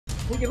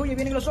Huye,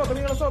 vienen los otros.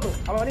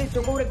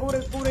 Abalito,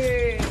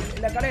 cubre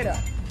la escalera.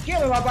 ¿Quién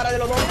me va a parar de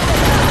los dos?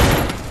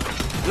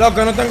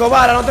 Loco, no tengo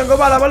bala,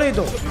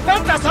 Abalito.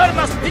 ¿Tantas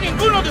armas y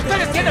ninguno de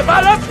ustedes tiene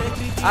balas?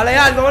 Dale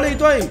algo,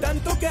 Abalito, ahí.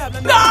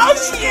 ¡No,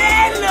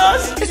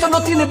 cielos! ¡Eso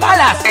no tiene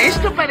balas!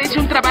 Esto parece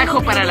un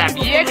trabajo para la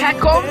vieja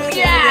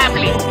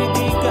confiable.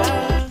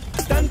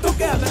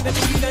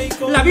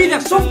 ¡La vida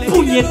es un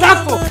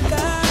puñetazo!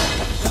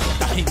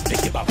 La gente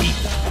lleva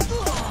vida,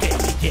 que me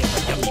lleva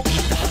ya mi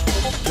vida.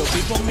 Yo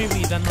vivo mi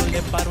vida, no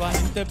le paro a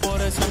gente,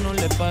 por eso no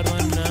le paro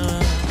a nada.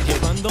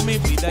 Llevando mi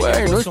vida.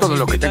 Bueno, es todo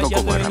lo que tengo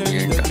como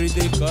herramienta.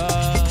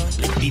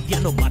 La envidia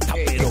no mata,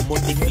 pero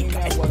mortifica.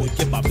 El que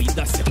lleva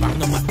vida se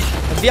van a matar.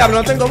 Diablo,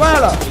 no tengo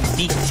bala.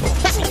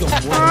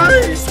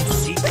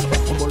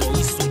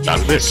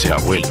 Tal vez sea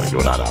bueno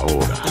llorar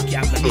ahora.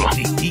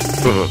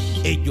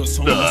 Ellos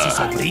son los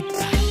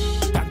sobritas.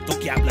 Tanto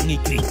que hablan y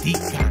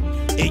critican.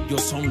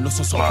 Ellos son los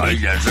sobritas. Ay,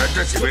 las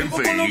ratas se ven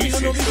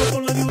felices.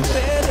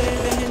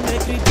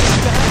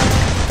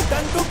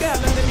 Tanto que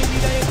hablan de mi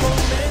vida y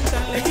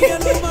comentan. La vida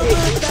no va a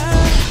matar.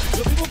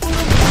 Yo vivo con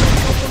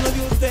lo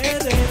de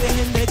ustedes.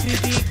 Dejen de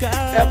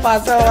criticar. ¿Qué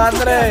pasó,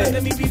 Andrés?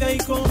 De mi vida y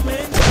comentan.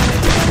 La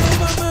vida no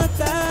va a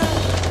matar.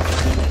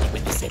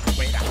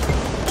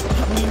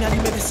 A mí nadie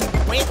me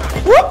desespera.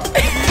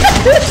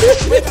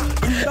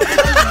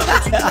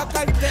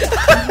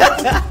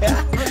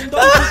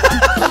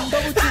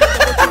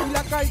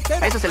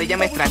 A eso se le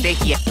llama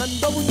estrategia.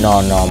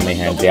 No, mi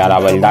gente, a la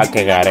verdad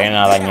que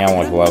Garena ha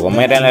dañado el juego.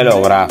 Mírenle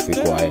los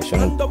gráficos a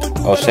eso.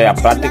 O sea,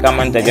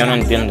 prácticamente yo no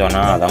entiendo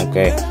nada,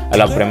 aunque a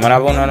la primera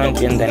vez uno no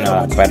entiende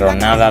nada, pero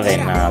nada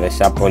de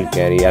esa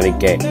porquería de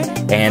que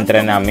en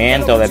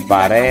entrenamiento de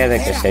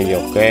paredes, que sé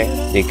yo qué,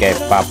 de que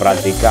para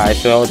practicar,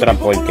 eso es otra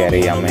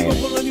porquería, miren.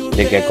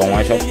 De que con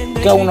eso,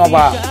 que uno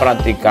va a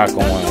practicar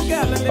con eso.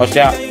 O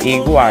sea,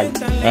 igual,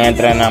 en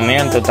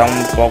entrenamiento está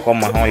un poco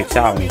mejor,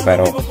 ¿saben?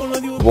 Pero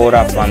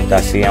pura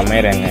fantasía,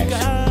 miren eso.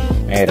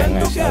 Miren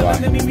esa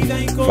vaina.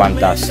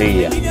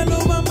 Fantasía.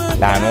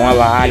 La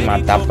nueva arma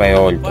está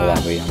peor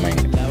todavía,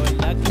 miren.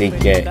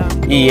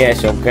 ¿Y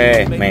eso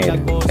qué es?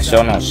 Miren,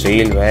 eso no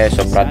sirve,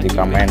 eso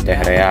prácticamente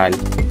es real.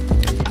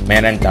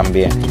 Miren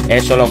también,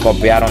 eso lo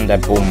copiaron de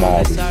PUB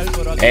móvil.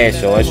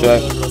 Eso es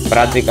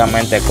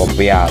prácticamente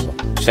copiado.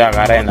 O sea,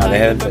 Garena,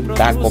 deje de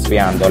estar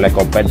copiando. La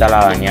escopeta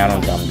la dañaron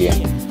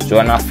también.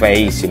 Suena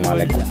feísima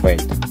la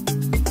escopeta.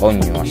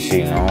 Coño,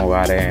 así no,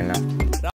 Garena.